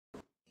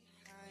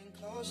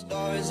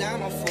Stories,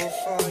 I'm a fool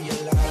for your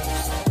love.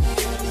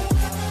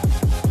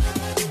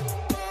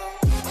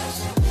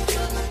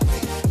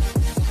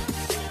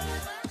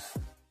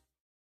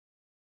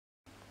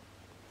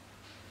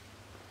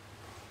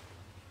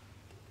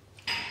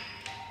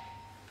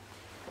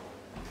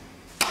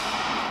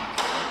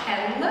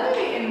 Hello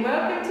and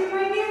welcome to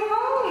my new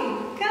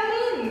home. Come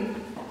in.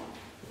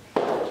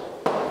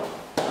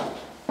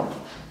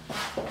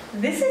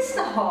 This is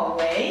the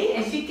hallway.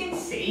 As you can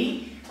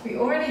see, we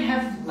already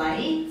have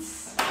lights.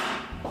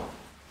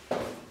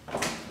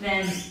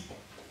 Then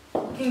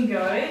you can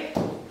go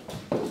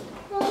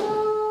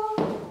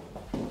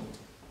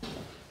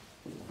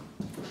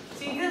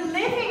to the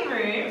living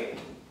room.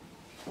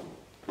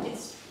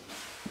 It's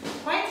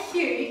quite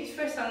huge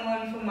for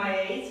someone for my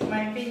age, in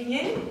my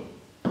opinion.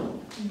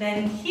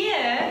 Then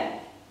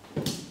here,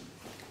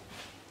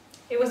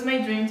 it was my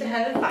dream to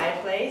have a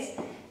fireplace,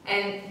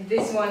 and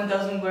this one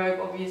doesn't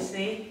work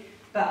obviously,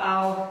 but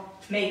I'll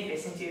make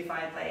this into a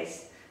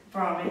fireplace,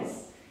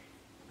 promise.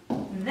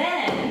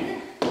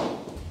 Then,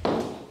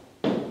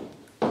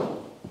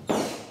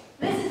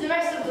 this is the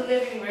rest of the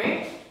living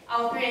room.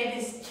 I'll create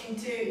this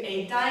into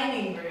a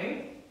dining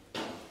room.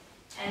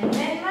 And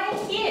then right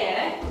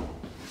here,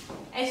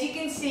 as you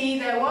can see,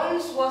 there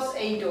once was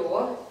a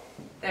door.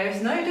 There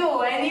is no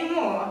door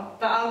anymore,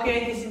 but I'll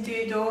create this into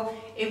a door.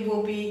 It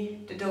will be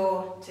the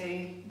door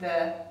to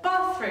the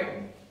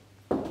bathroom.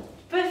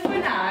 But for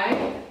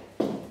now,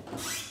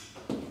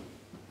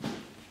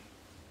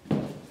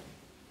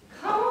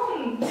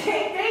 come,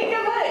 take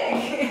a look.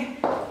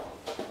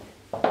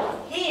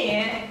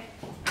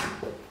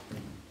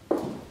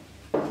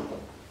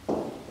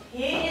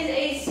 Here is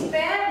a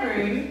spare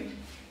room.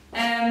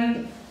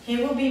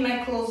 Here will be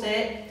my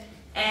closet,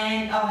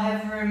 and I'll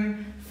have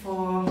room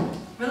for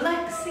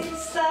relaxing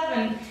stuff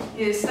and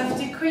stuff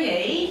to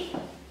create,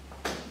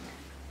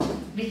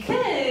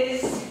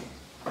 because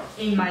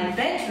in my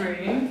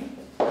bedroom,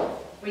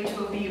 which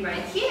will be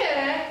right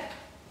here,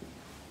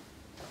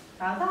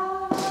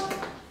 ta-da,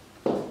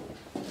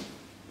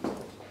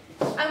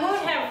 I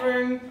won't have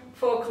room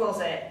for a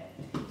closet.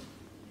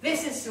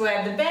 This is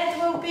where the bed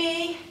will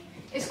be.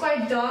 It's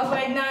quite dark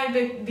right now,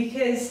 but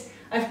because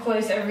I've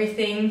closed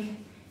everything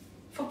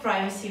for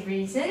privacy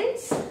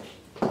reasons.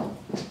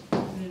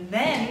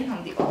 Then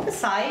on the opposite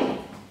side,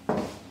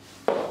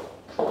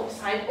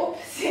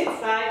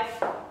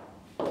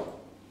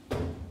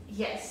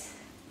 yes,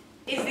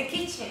 is the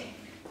kitchen.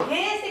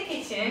 Here's the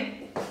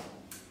kitchen.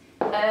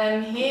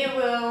 Here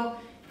will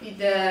be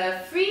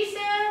the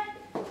freezer,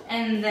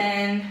 and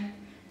then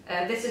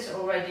this is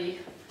already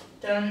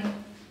done.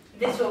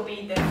 This will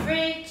be the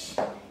fridge,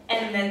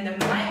 and then the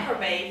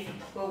microwave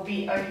will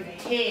be over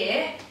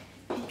here,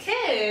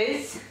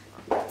 because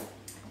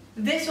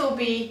this will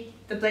be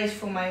the place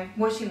for my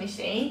washing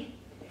machine.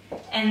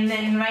 And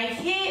then right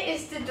here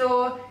is the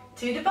door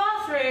to the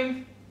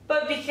bathroom,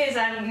 but because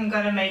I'm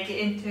gonna make it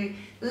into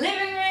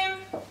living room,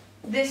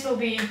 this will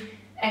be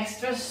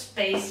extra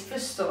space for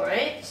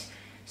storage.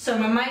 So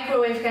my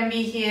microwave can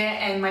be here,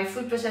 and my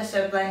food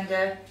processor,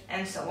 blender,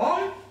 and so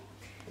on.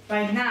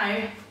 Right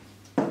now,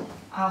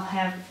 I'll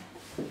have,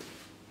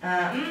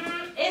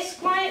 it's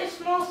quite a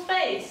small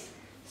space.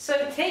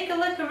 So take a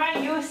look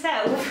around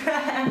yourself.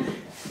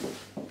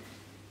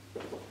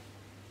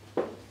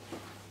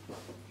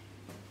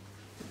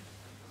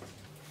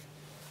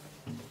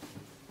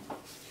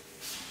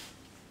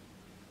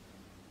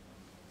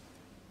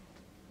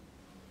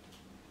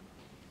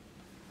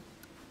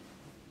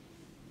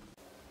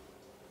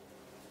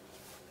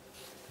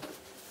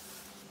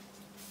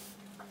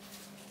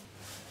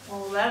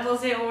 Well, that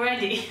was it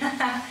already.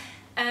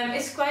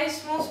 It's quite a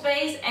small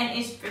space and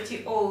it's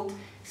pretty old,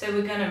 so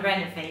we're gonna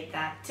renovate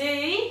that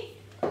too.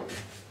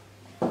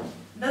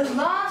 The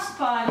last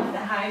part of the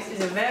house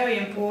is a very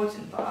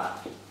important part.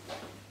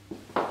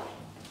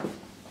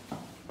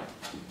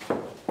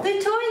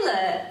 The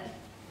toilet.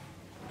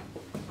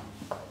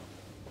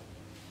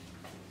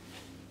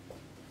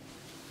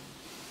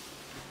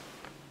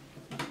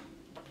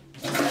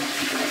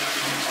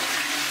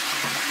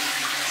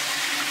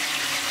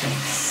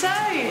 So,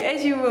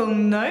 as you will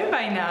know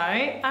by now,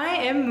 I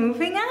am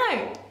moving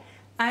out.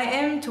 I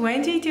am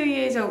 22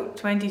 years old,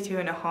 22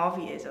 and a half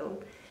years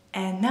old.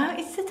 And now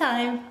it's the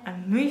time.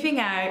 I'm moving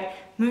out,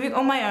 moving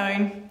on my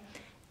own.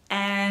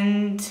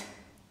 And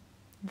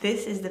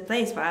this is the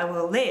place where I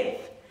will live.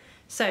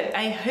 So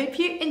I hope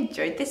you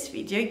enjoyed this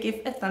video.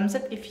 Give a thumbs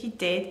up if you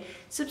did.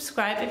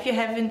 Subscribe if you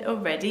haven't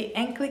already.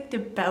 And click the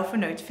bell for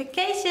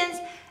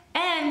notifications.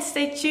 And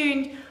stay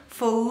tuned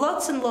for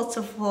lots and lots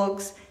of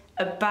vlogs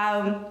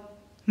about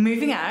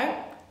moving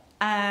out.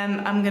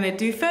 I'm gonna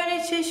do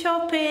furniture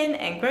shopping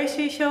and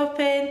grocery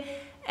shopping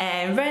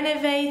and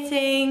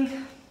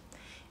renovating,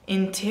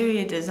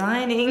 interior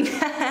designing.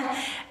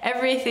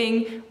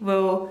 Everything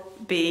will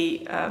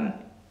be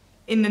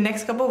in the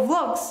next couple of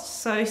vlogs,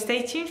 so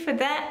stay tuned for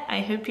that.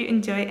 I hope you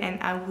enjoy,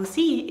 and I will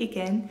see you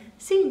again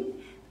soon.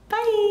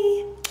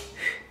 Bye!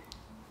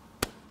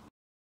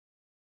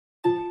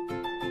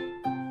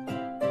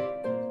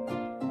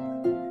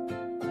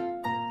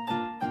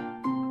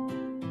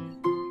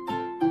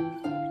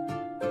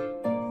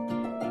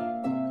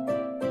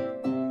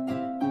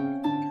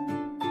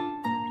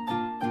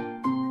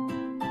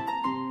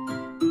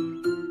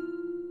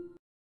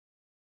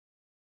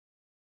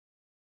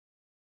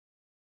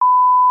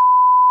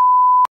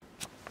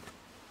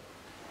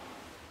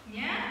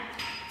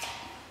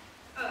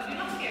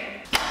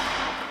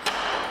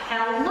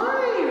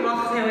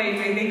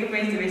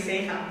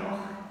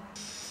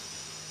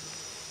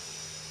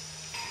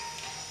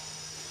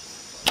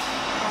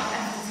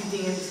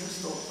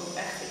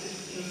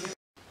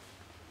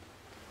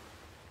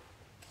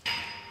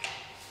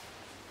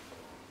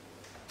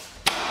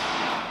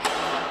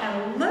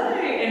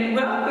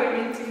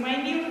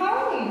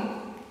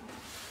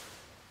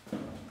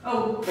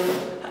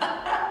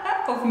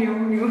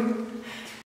 opnieuw.